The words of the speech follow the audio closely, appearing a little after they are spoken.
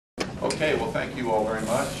Okay, well, thank you all very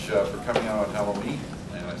much for coming out on Halloween.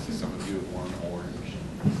 And I see some of you have worn orange,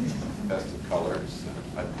 festive colors.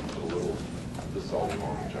 I put a little dissolved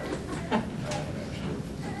orange on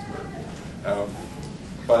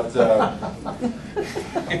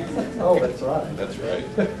Oh, that's right. That's right.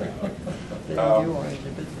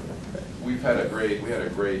 We had a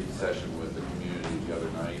great session with the community the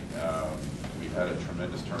other night. We had a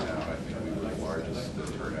tremendous turnout. I think we were the largest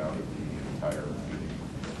turnout of the entire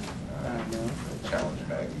challenge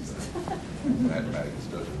Maggie's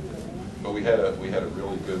but we had a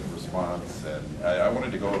really good response, and I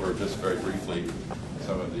wanted to go over just very briefly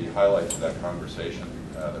some of the highlights of that conversation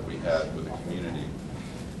that we had with the community.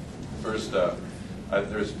 First,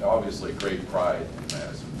 there's obviously great pride in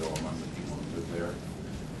Madisonville among the people who live there.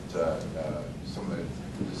 Some of the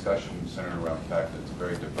discussion centered around the fact that it's a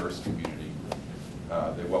very diverse community.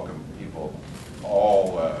 They welcome people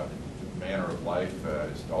all manner of life,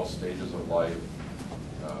 all stages of life,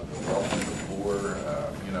 the wealthy, the poor,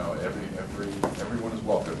 everyone is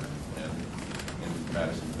welcome in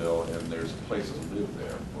Madisonville, and there's places to live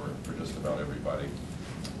there for just about everybody.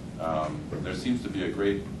 There seems to be a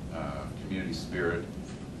great community spirit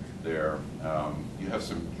there. You have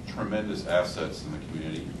some tremendous assets in the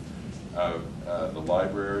community. The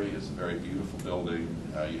library is a very beautiful building.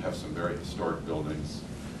 You have some very historic buildings.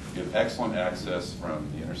 You have excellent access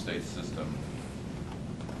from the interstate system.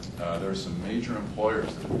 There are some major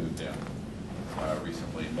employers that have moved in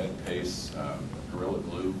recently. MedPace, Gorilla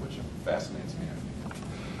Glue, which fascinates me.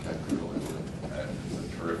 That Gorilla Glue is a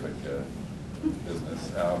terrific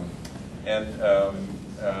business.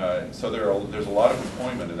 So there's a lot of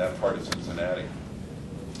employment in that part of Cincinnati.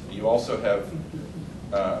 You also have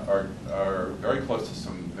are very close to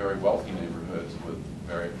some very wealthy neighborhoods with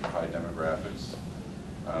very high demographics,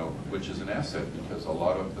 which is an asset because a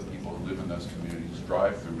lot of the people who live in those communities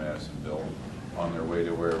drive through Madisonville on their way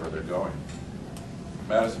to wherever they're going.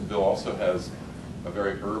 Madisonville also has a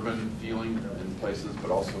very urban feeling in places,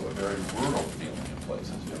 but also a very rural feeling in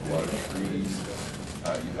places. You have a lot of trees,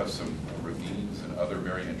 you have some ravines and other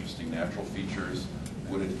very interesting natural features,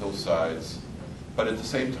 wooded hillsides, but at the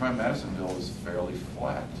same time Madisonville is fairly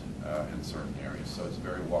flat in certain areas, so it's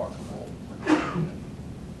very walkable.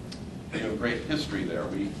 You have great history there.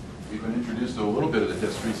 We've been introduced to a little bit of the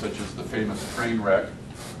history, such as the famous train wreck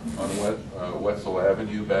on Wetzel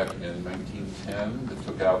Avenue back in 1910 that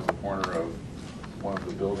took out the corner of one of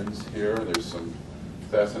the buildings here. There's some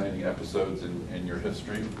fascinating episodes in your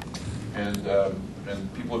history, and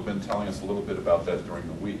people have been telling us a little bit about that during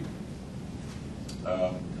the week.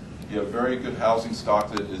 You have very good housing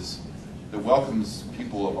stock that welcomes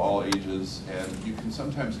people of all ages, and you can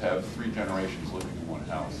sometimes have 3 generations living in one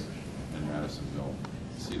house in Madisonville.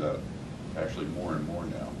 You see that actually more and more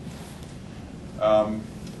now.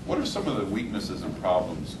 What are some of the weaknesses and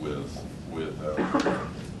problems with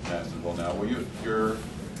Madisonville now? Well, you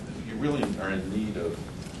really are in need of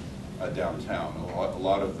a downtown. A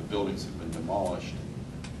lot of the buildings have been demolished.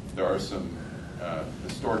 There are some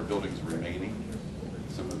historic buildings remaining,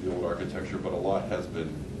 some of the old architecture, but a lot has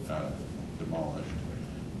been demolished.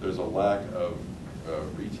 There's a lack of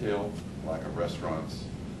retail, lack of restaurants.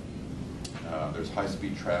 There's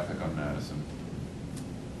high-speed traffic on Madison.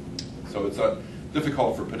 So it's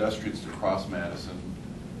difficult for pedestrians to cross Madison,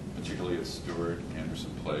 particularly at Stewart,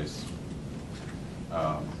 Anderson Place.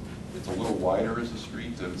 It's a little wider as a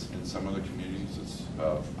street than in some other communities. It's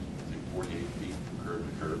about, I think, 48 feet from curb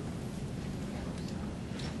to curb.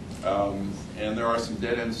 And there are some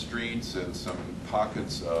dead-end streets and some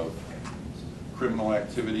pockets of criminal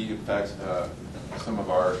activity. In fact, some of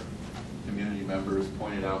our community members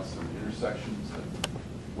pointed out some intersections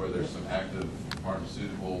where there's some active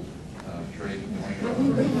pharmaceutical trading going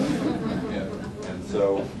on. And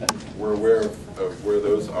so we're aware of where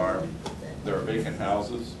those are. There are vacant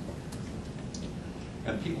houses.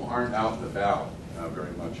 And people aren't out and about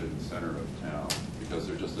very much in the center of town because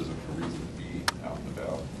there just isn't a reason to be out and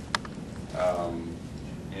about.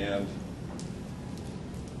 And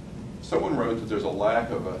someone wrote that there's a lack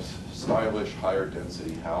of a stylish, higher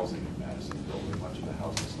density housing in Madisonville. Much of the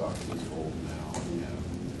housing stock is old now,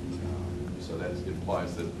 and so that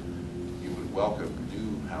implies that you would welcome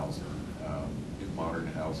new housing, new modern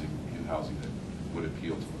housing, new housing that would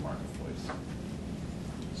appeal to the marketplace.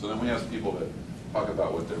 So then we asked people to talk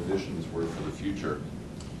about what their visions were for the future.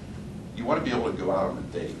 You want to be able to go out on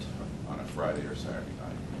a date on a Friday or Saturday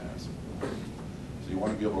night in Madisonville. So you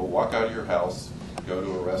want to be able to walk out of your house, go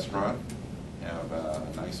to a restaurant, have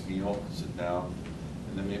a nice meal, sit down,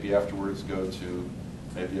 and then maybe afterwards go to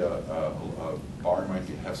maybe a bar, might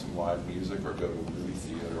have some live music, or go to a movie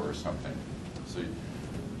theater or something. So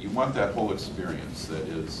you want that whole experience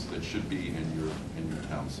that should be in your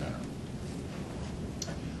town center.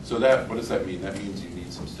 So what does that mean? That means you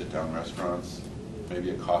need some sit-down restaurants, maybe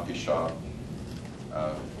a coffee shop.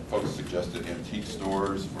 Folks suggested antique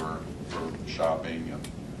stores for shopping, and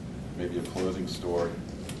maybe a clothing store,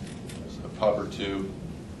 a pub or two.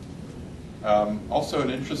 Also an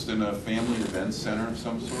interest in a family events center of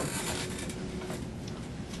some sort.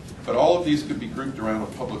 But all of these could be grouped around a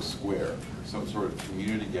public square, some sort of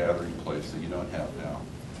community gathering place that you don't have now,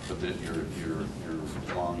 but that you're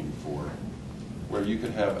longing for, where you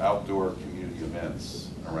could have outdoor community events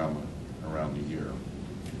around the year.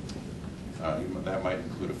 That might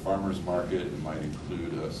include a farmer's market, it might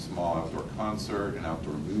include a small outdoor concert, an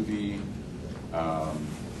outdoor movie,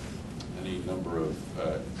 any number of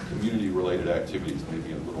community-related activities,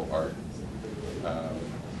 maybe a little art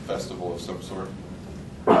festival of some sort.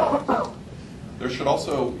 There should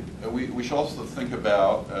also, we should also think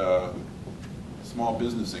about small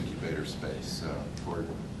business incubator space for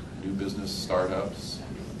new business startups,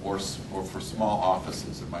 or for small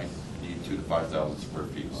offices that might need 2,000 to 5,000 square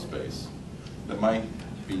feet of space. That might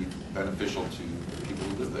be beneficial to people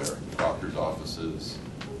who live there, doctors' offices,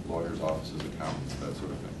 lawyers' offices, accountants, that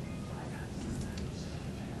sort of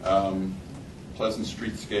thing. Pleasant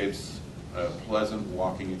streetscapes, pleasant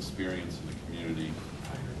walking experience in the community,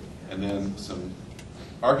 and then some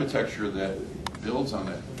architecture that builds on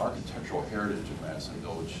the architectural heritage of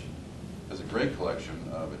Madisonville, which has a great collection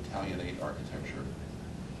of Italianate architecture.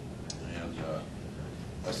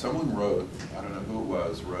 And someone wrote, I don't know who it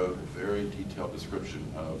was, wrote a very detailed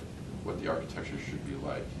description of what the architecture should be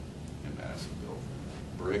like in Madisonville.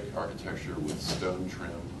 Brick architecture with stone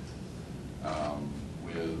trim,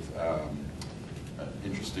 with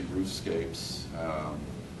interesting roofscapes,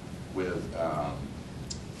 with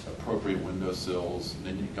appropriate windowsills, and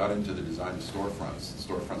then you got into the design of storefronts.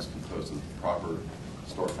 Storefronts composed of proper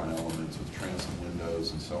storefront elements with transom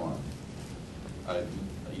windows and so on.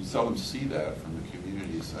 You seldom see that from the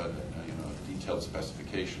communities, detailed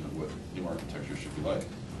specification of what new architecture should be like.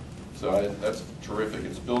 So that's terrific.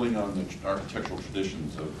 It's building on the architectural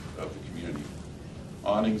traditions of the community.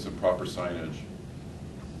 Awnings and proper signage.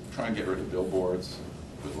 Try and get rid of billboards.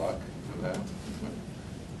 Good luck with that.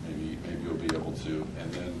 Maybe you'll be able to.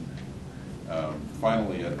 And then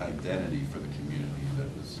finally, an identity for the community that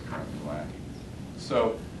is currently lacking.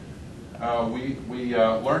 So we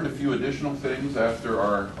learned a few additional things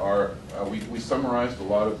after we summarized a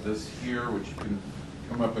lot of this here, which you can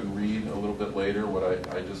come up and read a little bit later, what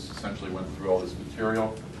I just essentially went through all this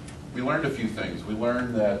material. We learned a few things. We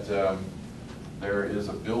learned that there is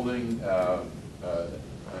a building, a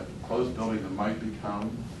closed building that might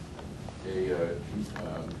become a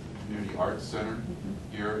community arts center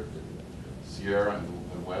here at Sierra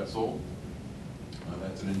and Wetzel.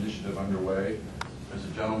 That's an initiative underway. There's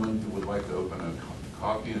a gentleman who would like to open a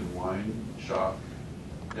coffee and wine shop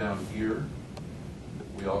down here.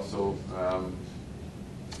 We also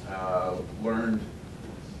learned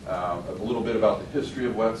a little bit about the history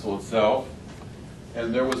of Wetzel itself.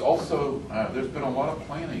 And there was also, there's been a lot of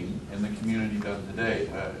planning in the community done today.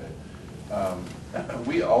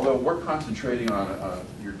 Although we're concentrating on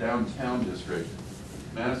your downtown district,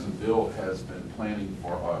 Madisonville has been planning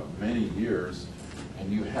for many years, and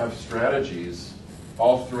you have strategies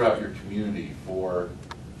all throughout your community for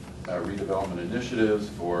redevelopment initiatives,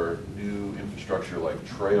 for new infrastructure like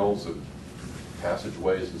trails and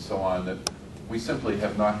passageways and so on that we simply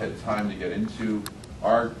have not had time to get into.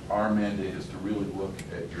 Our mandate is to really look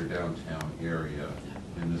at your downtown area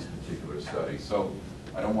in this particular study. So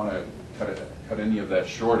I don't want to cut any of that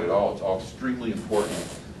short at all. It's all extremely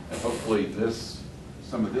important, and hopefully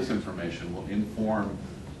some of this information will inform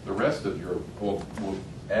the rest of your, will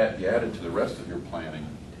be added to the rest of your planning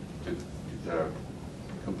to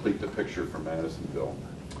complete the picture for Madisonville.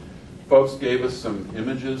 Folks gave us some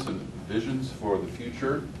images and visions for the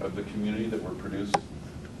future of the community that were produced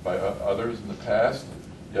by others in the past.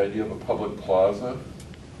 The idea of a public plaza,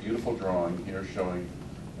 beautiful drawing here showing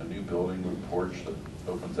a new building with a porch that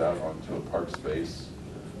opens out onto a park space.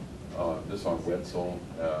 This on Wetzel,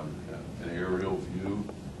 an aerial view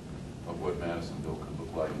of what Madisonville could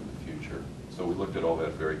look like in the future. So we looked at all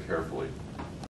that very carefully.